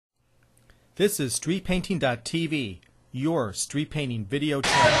This is StreetPainting.tv, your street painting video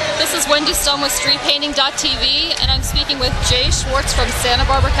channel. This is Wendy Stone with StreetPainting.tv, and I'm speaking with Jay Schwartz from Santa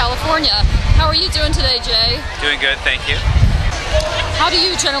Barbara, California. How are you doing today, Jay? Doing good, thank you. How do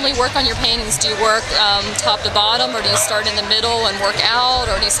you generally work on your paintings? Do you work top to bottom, or do you start in the middle and work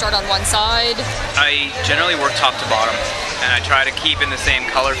out, or do you start on one side? I generally work top to bottom, and I try to keep in the same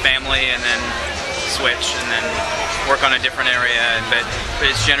color family and then switch and then work on a different area, but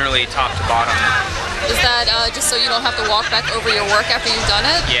it's generally top to bottom. Is that just so you don't have to walk back over your work after you've done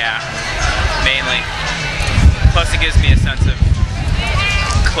it? Yeah, mainly. Plus it gives me a sense of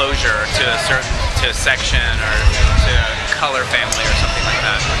closure to a section or to a color family or something like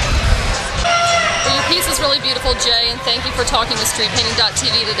that. Well, your piece is really beautiful, Jay, and thank you for talking with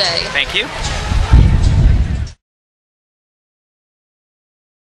StreetPainting.tv today. Thank you.